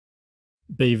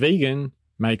Be vegan,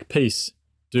 make peace,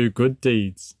 do good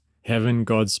deeds. Heaven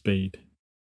Godspeed.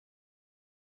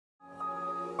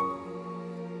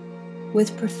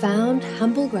 With profound,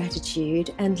 humble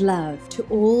gratitude and love to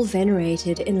all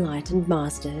venerated enlightened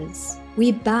masters,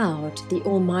 we bow to the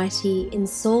Almighty in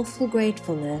soulful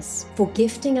gratefulness for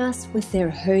gifting us with their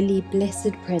holy,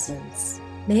 blessed presence.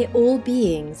 May all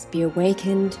beings be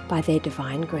awakened by their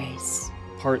divine grace.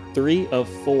 Part 3 of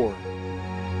 4.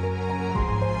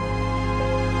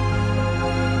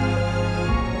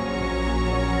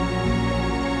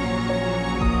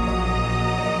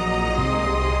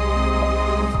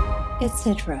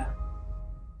 Etc.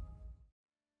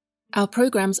 Our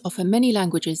programs offer many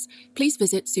languages. Please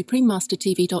visit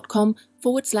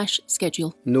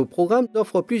suprememastertv.com/schedule. Nos programmes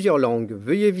offrent plusieurs langues.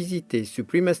 Veuillez visiter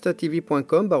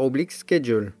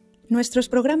suprememastertv.com/schedule. Nuestros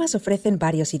programas ofrecen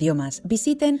varios idiomas.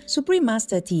 Visiten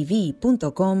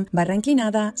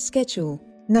suprememastertv.com/schedule.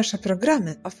 Nasze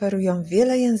programy oferują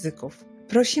wiele języków.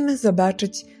 Prosimy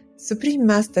zobaczyć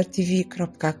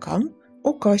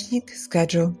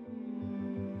suprememastertv.com/schedule.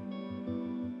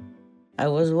 I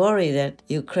was worried that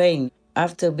Ukraine,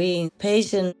 after being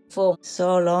patient for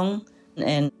so long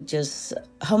and just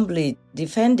humbly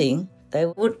defending, they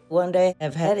would one day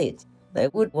have had it. They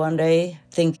would one day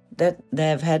think that they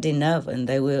have had enough and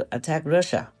they will attack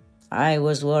Russia. I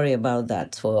was worried about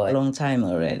that for a long time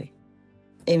already.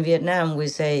 In Vietnam, we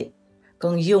say,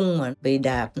 con dung mà bị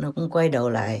đạp nó cũng quay đầu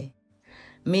lại.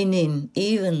 Meaning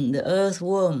even the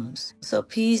earthworms, so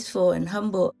peaceful and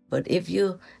humble, but if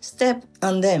you step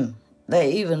on them,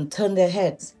 they even turn their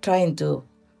heads trying to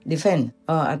defend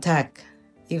or attack,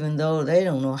 even though they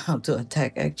don't know how to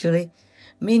attack actually,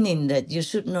 meaning that you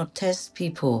should not test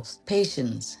people's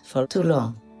patience for too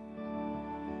long.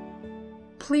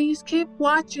 Please keep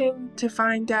watching to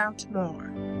find out more.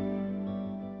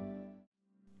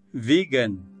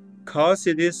 Vegan, cause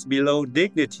it is below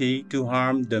dignity to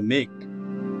harm the meek.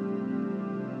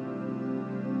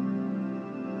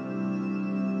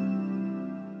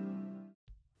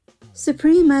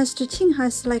 Supreme Master Ching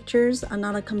Hai's lectures are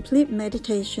not a complete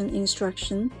meditation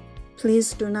instruction.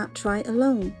 Please do not try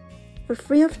alone. For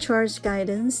free of charge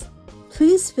guidance,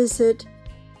 please visit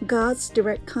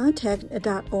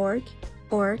godsdirectcontact.org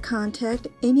or contact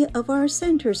any of our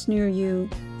centers near you.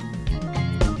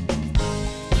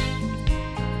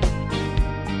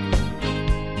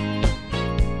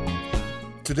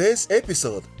 Today's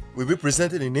episode will be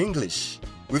presented in English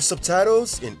with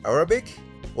subtitles in Arabic,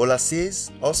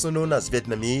 Aulacese, also known as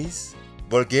Vietnamese,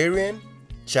 Bulgarian,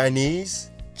 Chinese,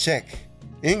 Czech,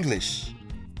 English,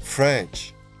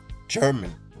 French,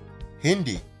 German,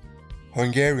 Hindi,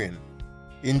 Hungarian,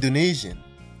 Indonesian,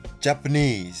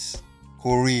 Japanese,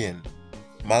 Korean,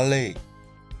 Malay,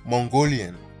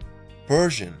 Mongolian,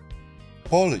 Persian,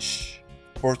 Polish,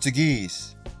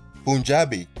 Portuguese,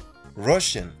 Punjabi,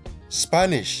 Russian,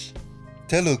 Spanish,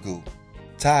 Telugu,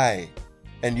 Thai,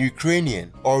 and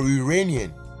Ukrainian or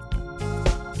Iranian.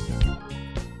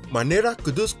 Manera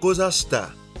kudus goza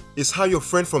sta is how your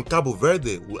friend from Cabo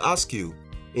Verde will ask you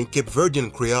in Cape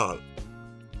Verdean Creole.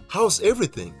 How's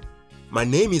everything? My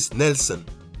name is Nelson.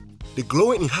 The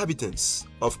glowing inhabitants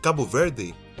of Cabo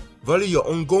Verde value your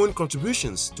ongoing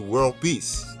contributions to world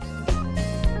peace.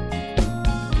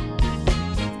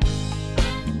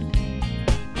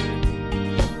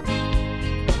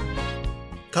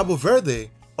 Cabo Verde,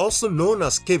 also known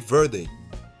as Cape Verde,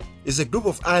 is a group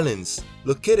of islands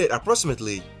located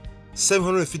approximately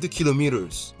 750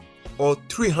 kilometers or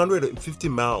 350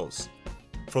 miles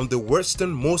from the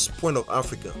westernmost point of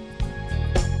Africa.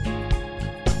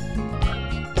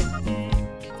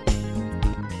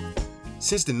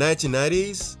 Since the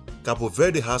 1990s, Cabo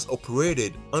Verde has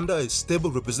operated under a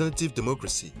stable representative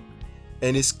democracy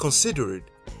and is considered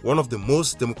one of the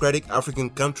most democratic African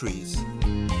countries.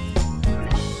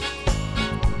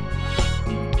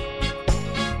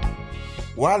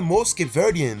 While most Cape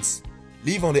Verdeans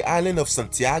live on the island of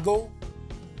Santiago,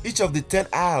 each of the 10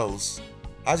 isles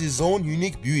has its own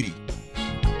unique beauty.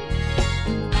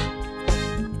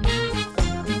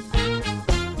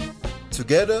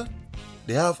 Together,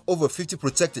 they have over 50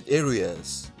 protected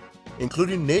areas,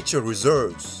 including nature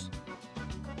reserves,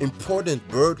 important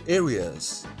bird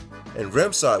areas, and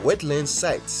Ramsar wetland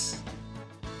sites,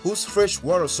 whose fresh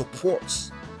water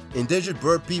supports endangered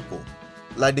bird people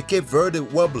like the Cape Verde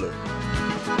warbler.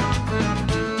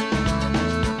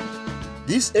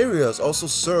 These areas also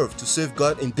serve to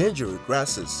safeguard endangered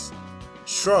grasses,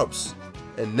 shrubs,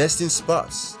 and nesting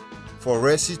spots for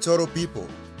rare sea turtle people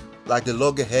like the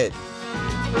loggerhead.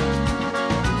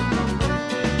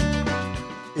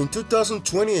 In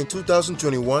 2020 and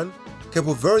 2021,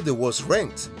 Cabo Verde was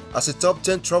ranked as a top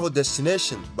 10 travel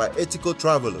destination by Ethical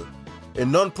Traveler, a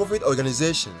non-profit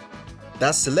organization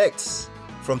that selects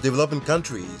from developing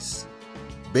countries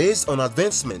based on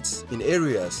advancements in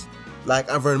areas like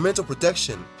environmental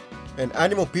protection and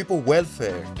animal people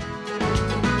welfare.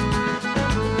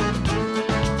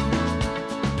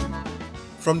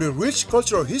 From the rich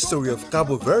cultural history of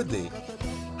Cabo Verde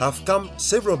have come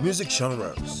several music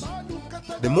genres,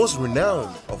 the most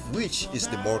renowned of which is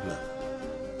the Morna.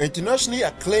 Internationally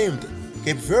acclaimed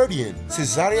Cape Verdean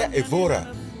Cesaria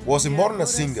Evora was a Morna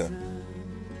singer,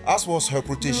 as was her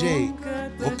protégé,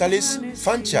 vocalist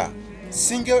Fancha.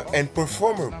 Singer and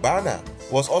performer Bana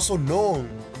was also known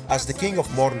as the King of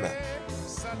Morna.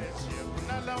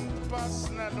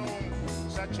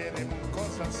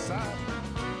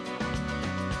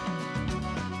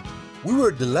 We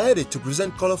were delighted to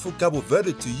present colorful Cabo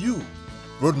Verde to you,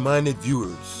 broad-minded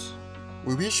viewers.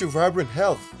 We wish you vibrant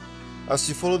health as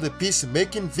you follow the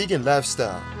peace-making vegan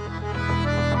lifestyle.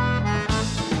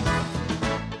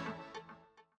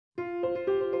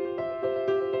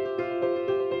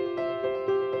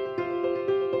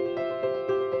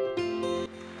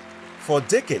 For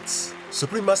decades,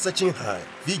 Supreme Master Ching Hai,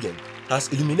 vegan, has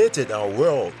illuminated our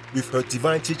world with her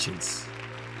divine teachings.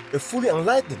 A fully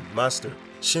enlightened master,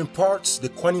 she imparts the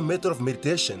Kuan Yin method of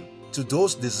meditation to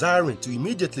those desiring to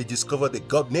immediately discover the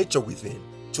God nature within,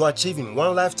 to achieve in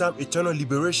one lifetime eternal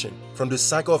liberation from the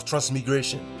cycle of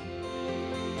transmigration.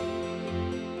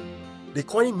 The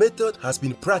Kuan Yin method has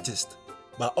been practiced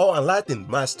by all enlightened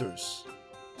masters,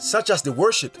 such as the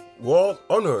worshipped,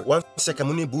 world-honored One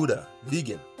Sakyamuni Buddha,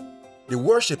 vegan, the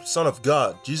worshipped Son of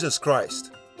God, Jesus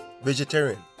Christ,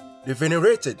 vegetarian, the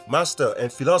venerated master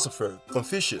and philosopher,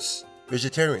 Confucius,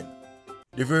 vegetarian,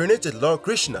 the venerated Lord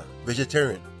Krishna,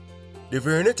 vegetarian, the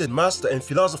venerated master and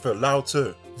philosopher Lao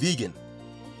Tzu, vegan,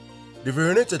 the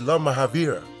venerated Lord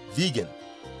Mahavira, vegan,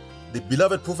 the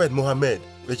beloved Prophet Muhammad,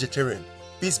 vegetarian,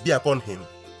 peace be upon him,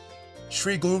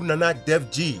 Sri Guru Nanak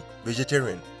Dev Ji,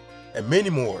 vegetarian, and many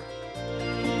more.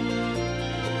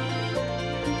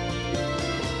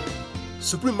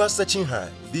 Supreme Master Ching Hai,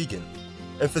 vegan,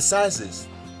 emphasizes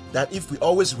that if we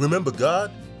always remember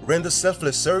God, render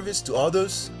selfless service to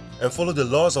others, and follow the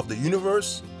laws of the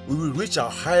universe, we will reach our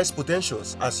highest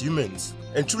potentials as humans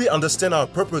and truly understand our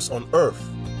purpose on earth.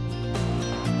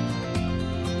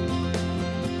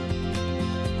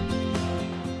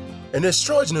 An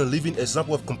extraordinary living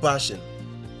example of compassion,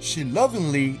 she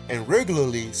lovingly and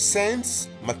regularly sends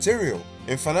material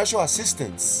and financial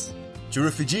assistance to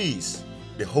refugees,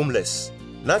 the homeless,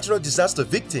 natural disaster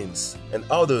victims, and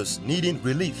others needing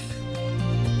relief.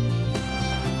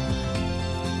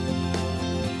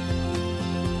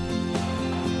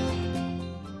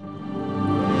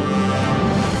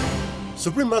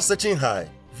 Supreme Master Ching Hai,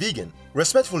 vegan,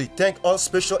 respectfully thank all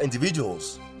special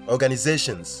individuals,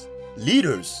 organizations,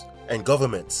 leaders, and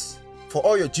governments for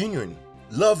all your genuine,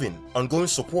 loving, ongoing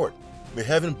support. May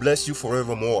heaven bless you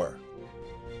forevermore.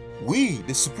 We,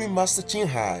 the Supreme Master Ching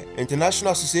Hai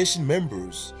International Association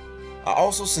members, are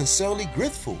also sincerely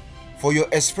grateful for your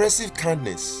expressive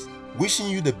kindness, wishing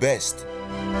you the best.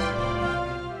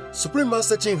 Supreme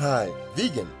Master Ching Hai,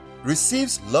 vegan,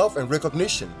 receives love and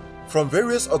recognition from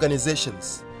various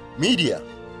organizations, media,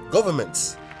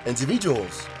 governments,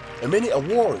 individuals, and many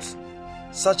awards,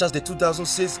 such as the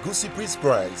 2006 Gusi Peace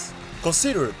Prize,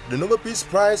 considered the Nobel Peace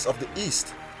Prize of the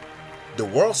East, the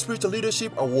World Spiritual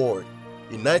Leadership Award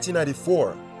in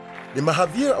 1994, the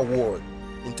Mahavir Award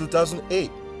in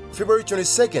 2008, February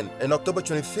 22nd and October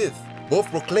 25th, both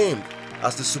proclaimed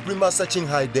as the Supreme Master Ching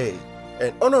Hai Day,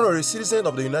 an honorary citizen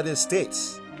of the United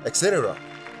States, etc.,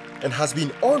 and has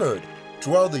been honored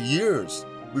throughout the years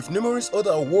with numerous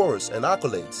other awards and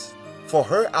accolades for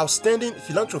her outstanding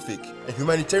philanthropic and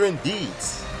humanitarian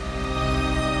deeds.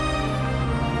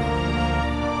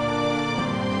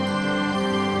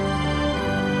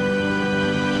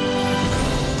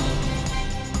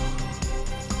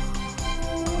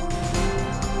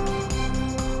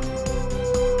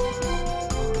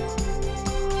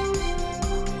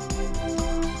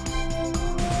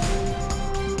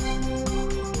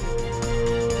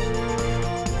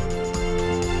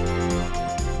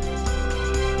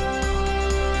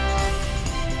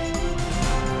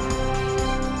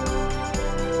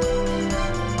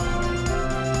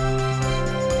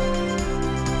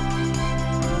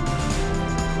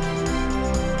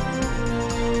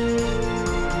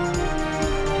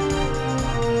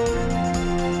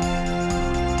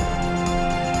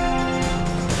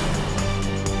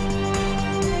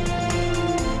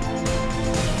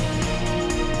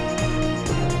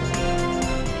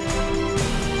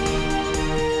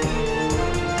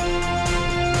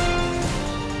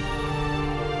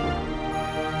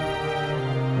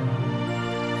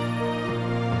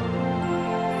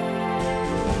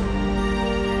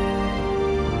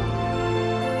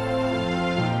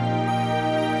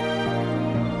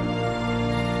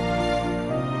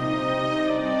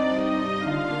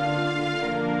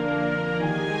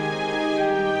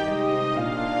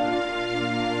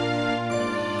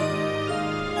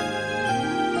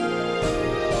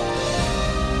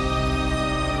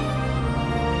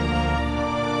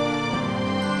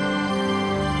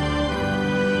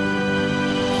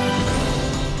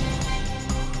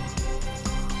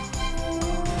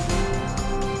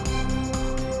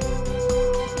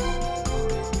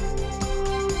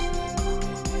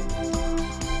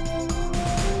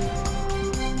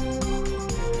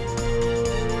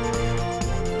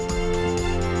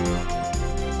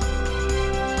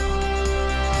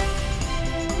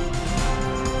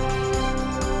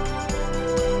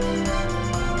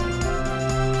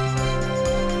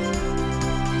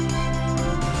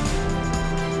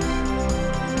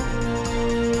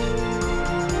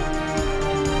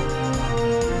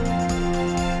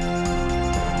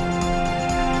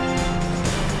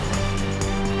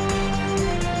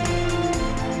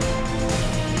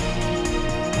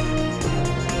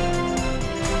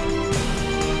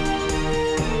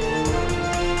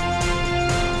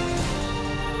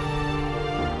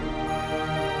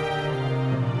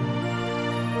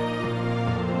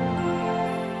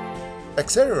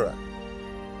 etc.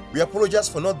 We apologize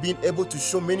for not being able to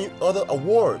show many other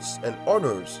awards and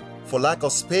honors for lack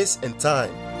of space and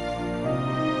time.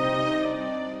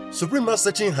 Supreme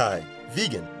Master Ching Hai,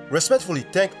 Vegan, respectfully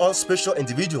thank all special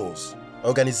individuals,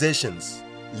 organizations,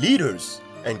 leaders,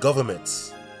 and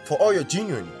governments for all your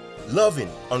genuine, loving,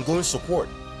 ongoing support.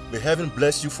 May heaven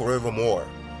bless you forevermore.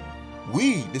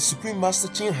 We, the Supreme Master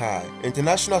Ching Hai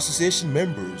International Association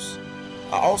members,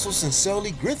 are also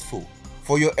sincerely grateful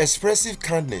for your expressive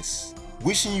kindness,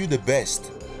 wishing you the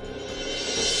best.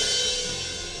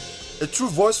 A true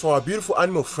voice for our beautiful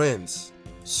animal friends,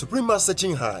 Supreme Master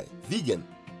Ching Hai, Vegan,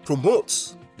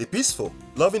 promotes the peaceful,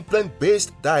 loving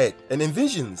plant-based diet and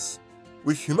envisions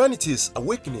with humanity's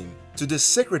awakening to the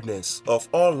sacredness of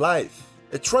all life,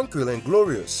 a tranquil and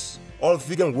glorious,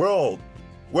 all-vegan world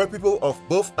where people of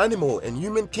both animal and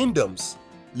human kingdoms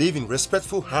live in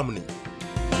respectful harmony.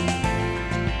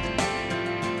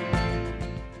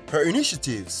 Her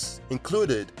initiatives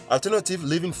included alternative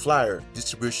living flyer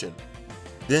distribution,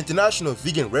 the International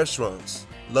Vegan Restaurants,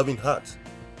 Loving Hut,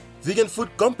 vegan food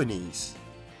companies,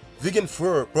 vegan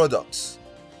fur products,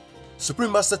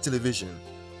 Supreme Master Television,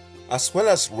 as well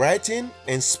as writing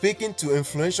and speaking to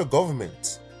influential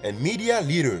government and media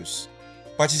leaders,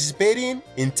 participating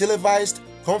in televised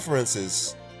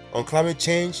conferences on climate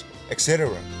change, etc.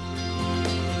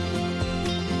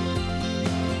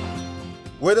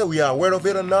 Whether we are aware of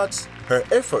it or not, her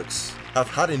efforts have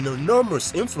had an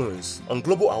enormous influence on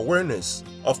global awareness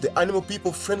of the animal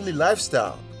people-friendly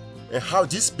lifestyle and how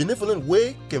this benevolent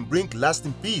way can bring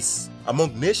lasting peace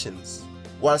among nations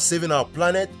while saving our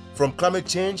planet from climate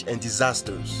change and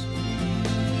disasters.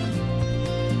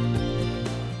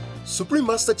 Supreme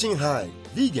Master Ching Hai,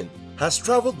 Vegan, has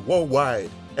traveled worldwide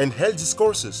and held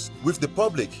discourses with the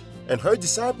public and her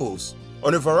disciples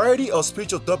on a variety of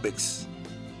spiritual topics.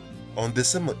 On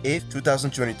December 8,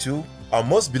 2022, our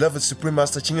most beloved Supreme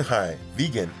Master Ching Hai,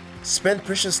 Vegan, spent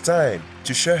precious time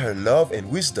to share her love and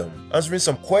wisdom, answering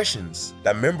some questions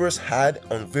that members had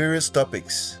on various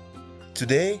topics.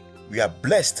 Today, we are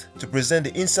blessed to present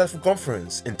the insightful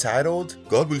conference entitled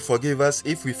God Will Forgive Us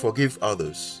If We Forgive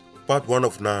Others, Part 1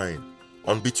 of 9,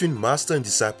 on Between Master and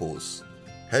Disciples,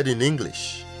 heard in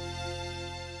English.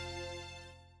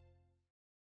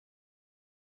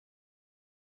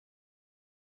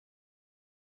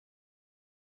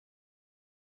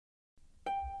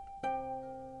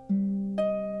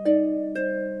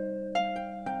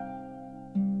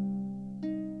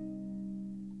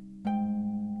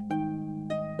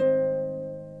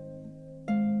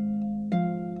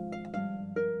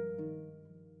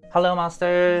 Hello,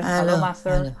 Master. Hello,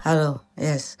 Master. Hello.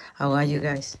 Yes. How are you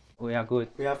guys? We are good.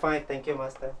 We are fine, thank you,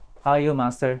 Master. How are you,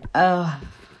 Master? I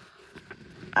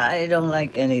don't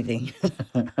like anything.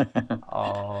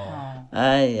 Oh.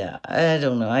 I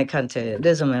don't know. I can't tell you. It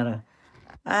doesn't matter.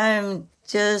 I'm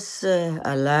just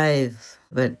alive,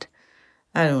 but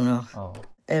I don't know. Oh.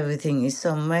 Everything is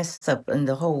so messed up in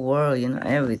the whole world,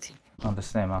 everything.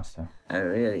 Understand, Master. I'm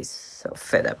really so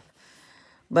fed up.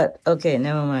 But okay,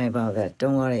 never mind about that.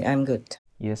 Don't worry, I'm good.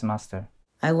 Yes, Master.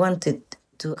 I wanted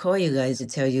to call you guys to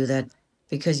tell you that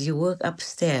because you work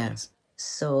upstairs,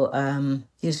 so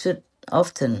you should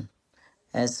often,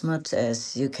 as much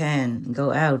as you can,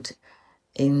 go out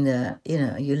in the,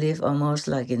 you live almost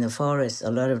like in the forest, a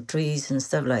lot of trees and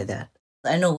stuff like that.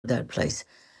 I know that place.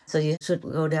 So you should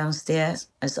go downstairs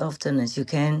as often as you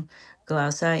can, go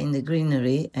outside in the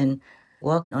greenery and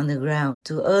walk on the ground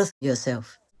to earth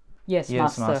yourself. Yes,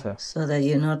 Master. So that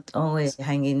you're not always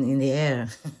hanging in the air.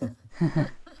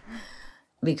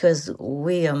 Because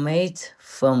we are made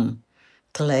from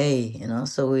clay,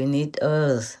 so we need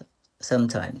earth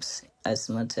sometimes as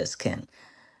much as can.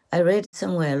 I read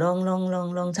somewhere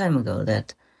long time ago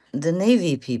that the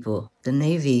Navy people, the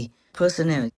Navy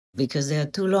personnel, because they are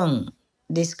too long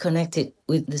disconnected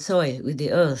with the soil, with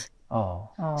the earth. Oh.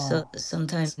 So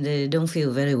sometimes they don't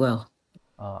feel very well.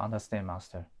 Understand,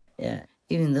 Master. Yeah.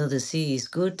 Even though the sea is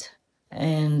good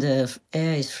and the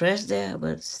air is fresh there,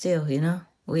 but still,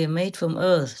 we are made from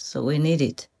earth, so we need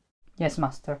it. Yes,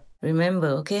 Master. Remember,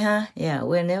 okay, huh? Yeah,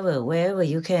 wherever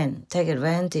you can, take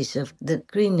advantage of the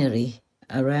greenery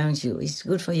around you. It's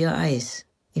good for your eyes,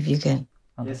 if you can.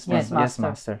 Yes, Master. Yes,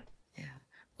 Master. Yeah.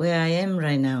 Where I am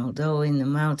right now, though in the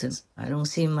mountains, I don't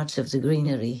see much of the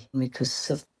greenery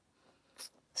because of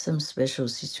some special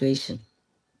situation.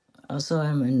 Also,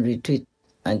 I'm in retreat.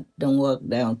 I don't walk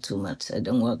down too much. I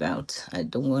don't walk out. I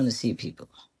don't want to see people.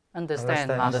 Understand,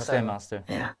 Master.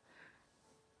 Yeah.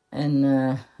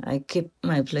 And I keep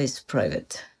my place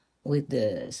private with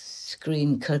the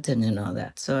screen curtain and all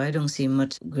that. So I don't see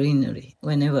much greenery.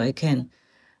 Whenever I can,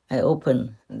 I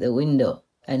open the window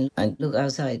and I look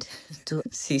outside to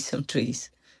see some trees.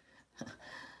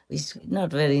 It's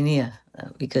not very near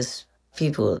because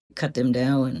people cut them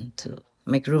down to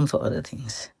make room for other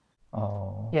things.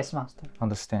 Oh. Yes, master.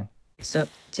 Understand. So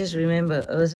just remember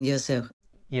earth yourself.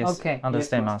 Yes. Okay.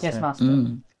 Understand, master. Yes,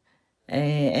 master.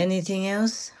 Anything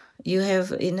else? You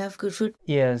have enough good food?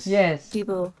 Yes. Yes.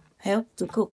 People help to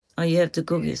cook, or you have to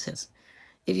cook yourself?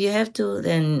 If you have to,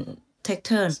 then take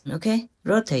turns, okay?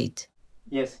 Rotate.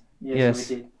 Yes. Yes.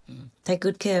 We did. Take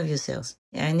good care of yourselves.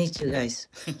 I need you guys.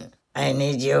 I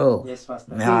need you. Yes,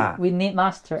 master. Ah. We need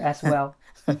master as well.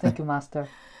 Thank you, master.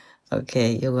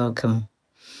 Okay, you're welcome.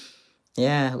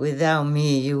 Yeah, without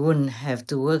me, you wouldn't have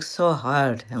to work so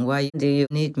hard. And why do you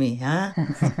need me, huh?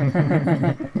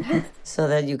 So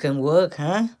that you can work,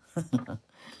 huh?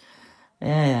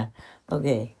 Yeah,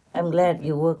 okay. I'm glad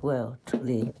you work well,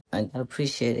 truly. I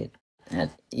appreciate it.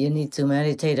 You need to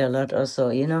meditate a lot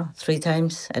also, 3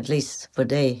 times at least per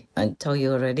day. I told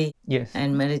you already. Yes.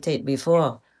 And meditate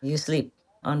before you sleep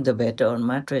on the bed or on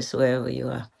mattress, wherever you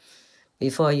are.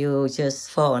 Before you just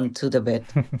fall onto the bed.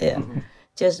 Yeah.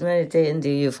 Just meditate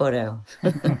until you fall down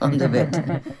on the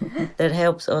bed. That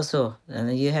helps also.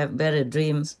 And you have better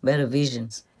dreams, better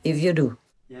visions, if you do.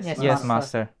 Yes,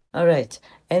 master. All right.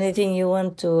 Anything you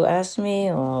want to ask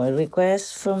me or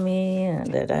request from me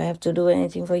that I have to do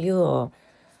anything for you or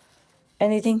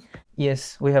anything?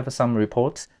 Yes, we have some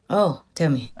reports. Oh,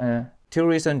 tell me. Two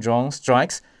recent drone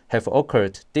strikes have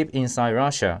occurred deep inside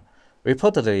Russia,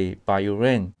 reportedly by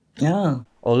Ukraine. Oh.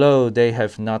 Although they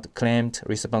have not claimed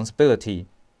responsibility,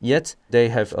 yet they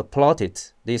have applauded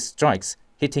these strikes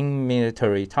hitting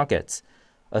military targets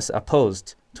as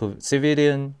opposed to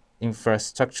civilian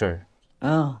infrastructure.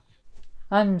 Oh.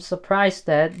 I'm surprised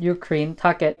that Ukraine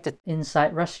targeted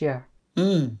inside Russia.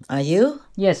 Are you?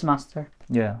 Yes, master.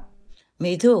 Yeah.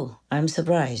 Me too. I'm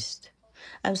surprised.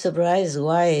 I'm surprised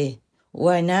why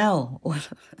now?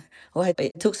 Why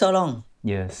it took so long?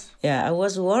 Yes. Yeah, I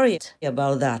was worried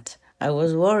about that. I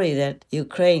was worried that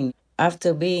Ukraine,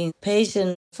 after being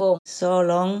patient for so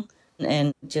long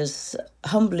and just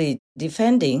humbly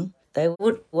defending, they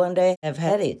would one day have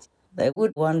had it. They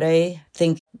would one day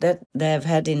think that they have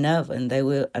had enough and they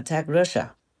will attack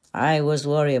Russia. I was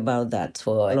worried about that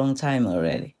for a long time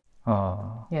already.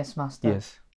 Yes, master.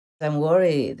 Yes. I'm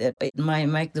worried that it might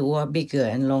make the war bigger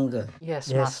and longer.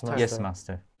 Yes, master. Yes,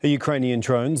 master. A Ukrainian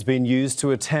drone's been used to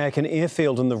attack an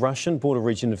airfield in the Russian border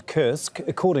region of Kursk,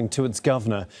 according to its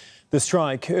governor. The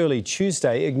strike early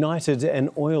Tuesday ignited an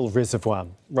oil reservoir.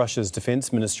 Russia's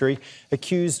defence ministry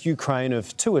accused Ukraine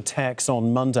of 2 attacks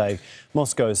on Monday.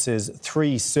 Moscow says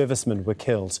 3 servicemen were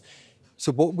killed.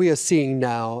 So what we are seeing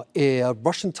now are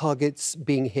Russian targets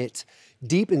being hit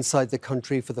deep inside the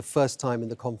country for the first time in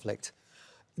the conflict.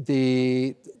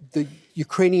 The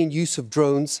Ukrainian use of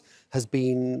drones has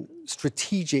been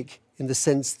strategic in the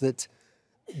sense that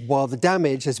while the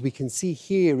damage, as we can see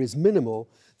here, is minimal,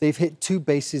 they've hit 2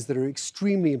 bases that are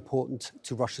extremely important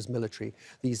to Russia's military.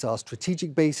 These are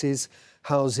strategic bases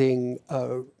housing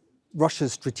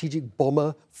Russia's strategic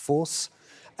bomber force,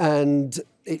 and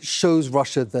it shows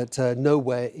Russia that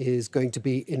nowhere is going to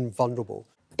be invulnerable.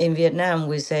 In Vietnam,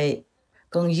 we say,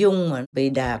 con dung mà bị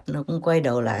đạp nó cũng quay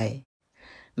đầu lại.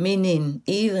 Meaning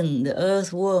even the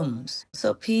earthworms,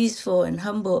 so peaceful and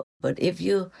humble, but if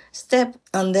you step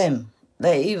on them,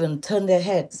 they even turn their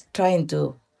heads trying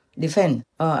to defend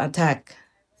or attack,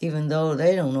 even though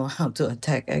they don't know how to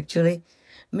attack actually.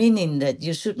 Meaning that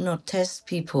you should not test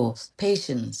people's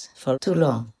patience for too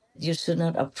long. You should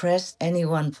not oppress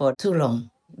anyone for too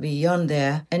long, beyond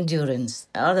their endurance.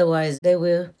 Otherwise, they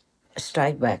will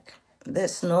strike back.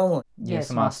 That's normal.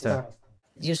 Yes, master.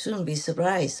 You shouldn't be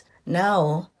surprised.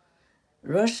 Now,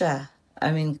 Russia,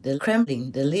 the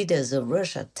Kremlin, the leaders of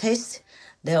Russia, taste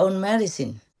their own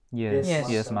medicine.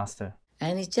 Yes, master.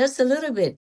 And it's just a little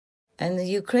bit. And the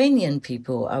Ukrainian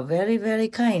people are very, very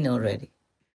kind already.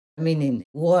 Meaning,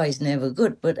 war is never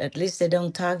good, but at least they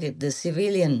don't target the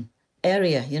civilian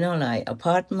area, like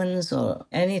apartments or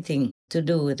anything to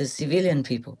do with the civilian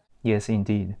people. Yes,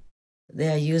 indeed. They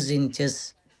are using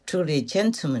just truly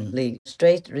gentlemanly,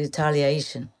 straight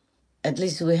retaliation. At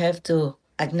least we have to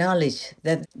acknowledge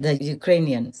that the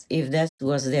Ukrainians, if that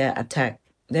was their attack,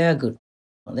 they are good.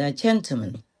 They are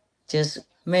gentlemen, just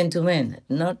man to man,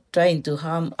 not trying to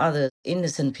harm other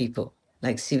innocent people,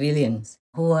 like civilians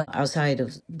who are outside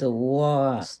of the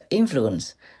war's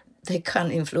influence. They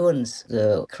can't influence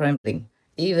the Kremlin.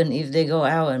 Even if they go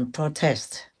out and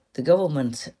protest, the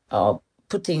government or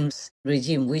Putin's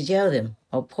regime will jail them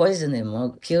or poison them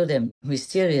or kill them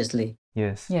mysteriously.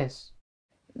 Yes.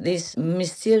 This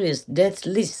mysterious death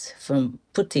list from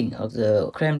Putin of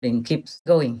the Kremlin keeps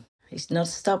going. It's not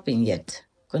stopping yet.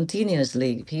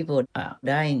 Continuously, people are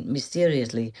dying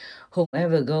mysteriously,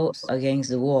 whoever goes against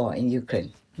the war in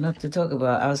Ukraine. Not to talk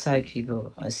about outside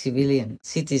people, civilian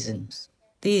citizens.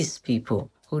 These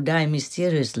people who die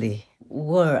mysteriously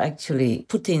were actually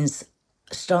Putin's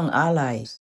strong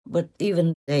allies. But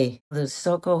even they, the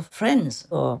so-called friends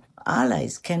or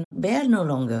allies, can bear no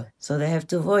longer. So they have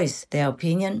to voice their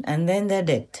opinion and then they're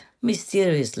dead.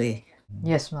 Mysteriously.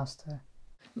 Yes, Master.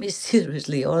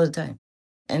 Mysteriously all the time.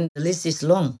 And the list is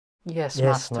long. Yes,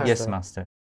 Master. Yes, Master.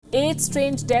 8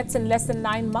 strange deaths in less than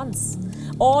 9 months.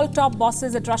 All top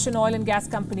bosses at Russian oil and gas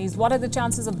companies. What are the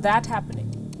chances of that happening?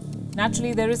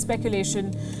 Naturally, there is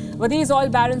speculation. Were these oil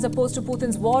barons opposed to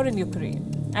Putin's war in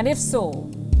Ukraine? And if so,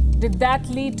 did that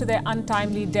lead to their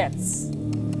untimely deaths?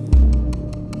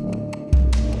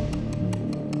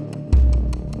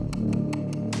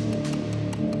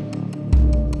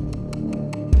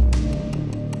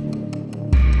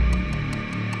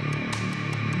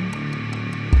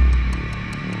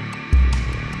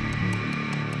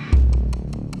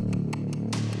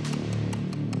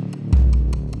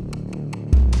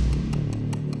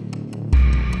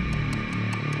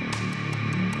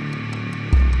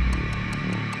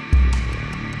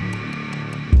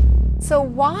 So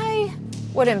why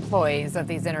would employees of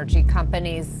these energy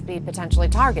companies be potentially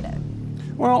targeted?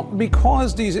 Well,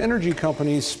 because these energy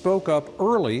companies spoke up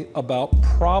early about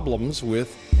problems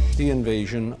with the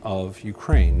invasion of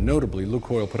Ukraine. Notably,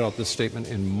 Lukoil put out this statement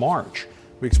in March.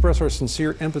 We express our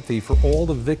sincere empathy for all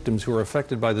the victims who are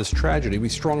affected by this tragedy. We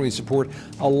strongly support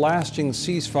a lasting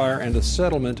ceasefire and a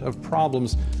settlement of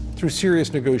problems through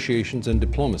serious negotiations and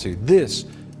diplomacy. This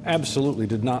absolutely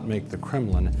did not make the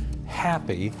Kremlin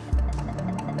happy.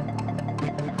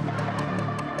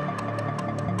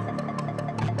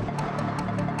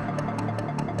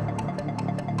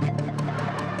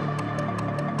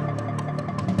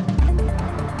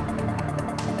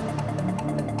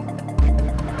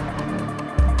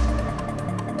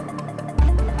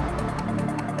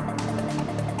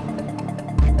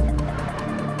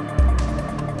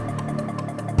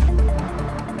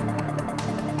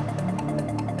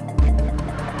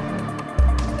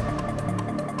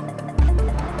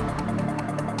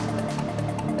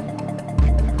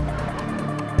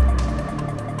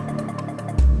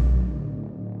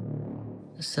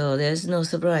 So there's no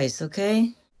surprise,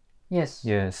 okay? Yes.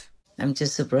 Yes. I'm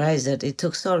just surprised that it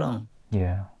took so long.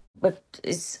 Yeah. But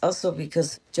it's also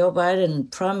because Joe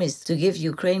Biden promised to give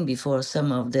Ukraine before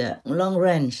some of the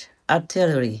long-range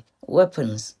artillery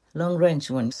weapons,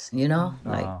 long-range ones,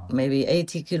 like maybe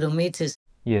 80 kilometers.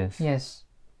 Yes. Yes.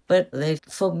 But they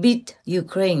forbid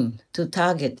Ukraine to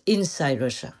target inside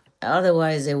Russia.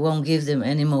 Otherwise, they won't give them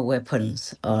any more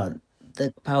weapons or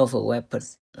the powerful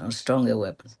weapons or stronger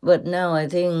weapons. But now I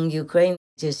think Ukraine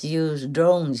just use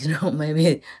drones,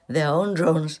 maybe their own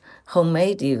drones,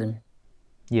 homemade even.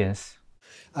 Yes.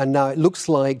 And now it looks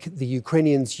like the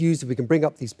Ukrainians used, if we can bring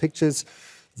up these pictures,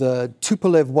 the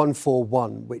Tupolev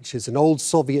 141, which is an old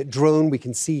Soviet drone we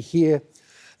can see here.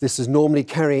 This is normally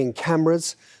carrying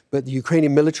cameras, but the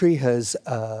Ukrainian military has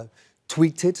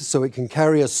tweaked it so it can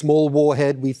carry a small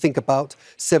warhead, we think about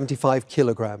 75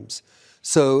 kilograms.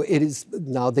 So it is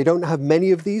now, they don't have many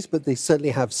of these, but they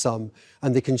certainly have some,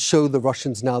 and they can show the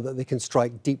Russians now that they can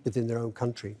strike deep within their own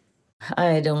country.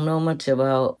 I don't know much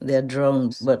about their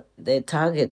drones, but they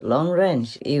target long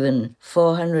range, even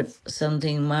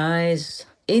 400-something miles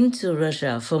into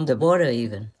Russia from the border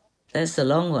even. That's a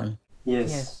long one.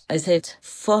 Yes. I said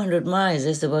 400 miles,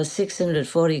 that's about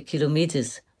 640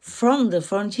 kilometers from the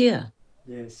frontier.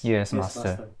 Yes,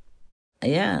 Master.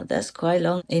 Yeah, that's quite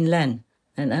long inland.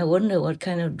 And I wonder what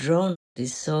kind of drone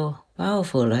is so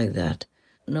powerful like that.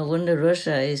 No wonder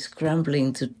Russia is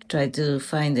scrambling to try to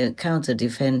find a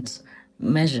counter-defense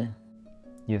measure.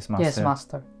 Yes, Master. Yes,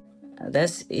 Master.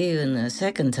 That's even a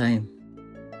second time.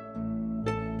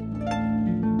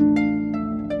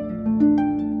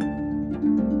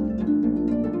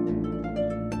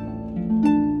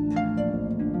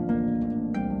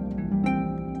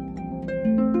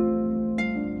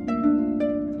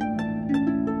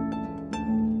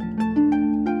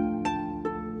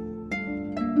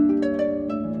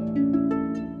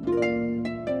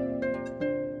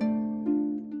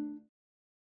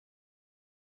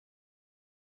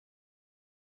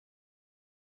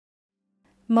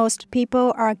 Most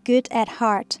people are good at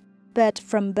heart, but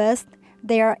from birth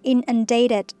they are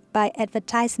inundated by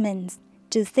advertisements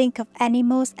to think of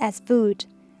animals as food.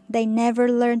 They never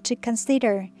learn to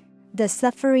consider the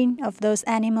suffering of those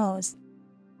animals.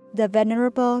 The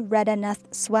Venerable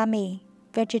Radhanath Swami,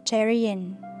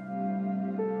 vegetarian.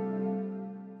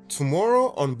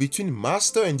 Tomorrow on Between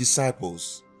Master and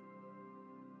Disciples,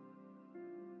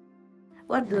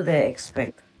 What do they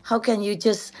expect? How can you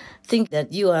just think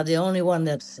that you are the only one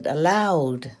that's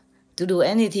allowed to do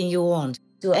anything you want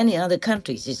to any other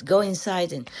countries? Just go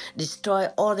inside and destroy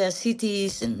all their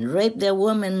cities and rape their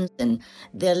women and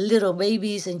their little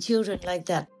babies and children like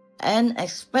that, and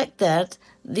expect that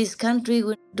this country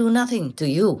will do nothing to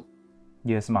you.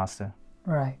 Yes, Master.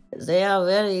 Right. They are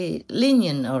very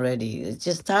lenient already. They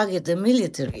just target the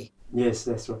military. Yes,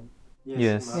 that's right.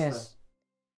 Yes. Master. Yes.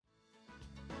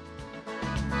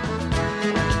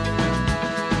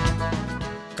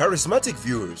 Charismatic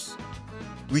viewers,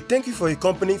 we thank you for your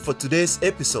company for today's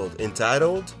episode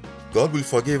entitled God Will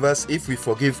Forgive Us If We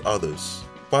Forgive Others,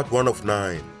 Part 1 of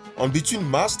 9, on Between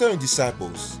Master and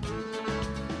Disciples.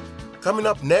 Coming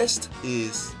up next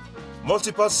is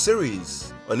multi-part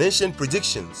series on ancient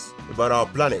predictions about our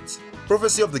planet,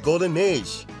 Prophecy of the Golden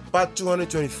Age, Part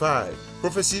 225,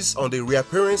 Prophecies on the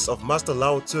Reappearance of Master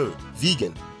Lao Tzu,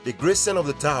 Vegan, the Great Son of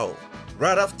the Tao,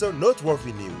 right after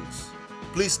noteworthy news.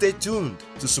 Please stay tuned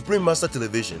to Supreme Master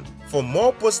Television for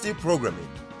more positive programming.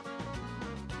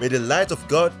 May the light of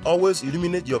God always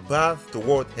illuminate your path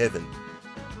toward heaven.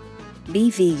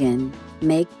 Be vegan,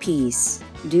 make peace,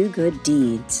 do good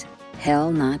deeds,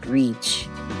 hell not reach.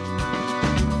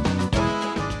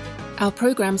 Our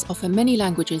programs offer many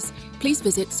languages. Please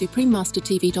visit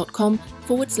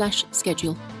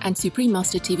suprememastertv.com/schedule and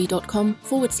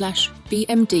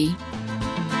suprememastertv.com/BMD.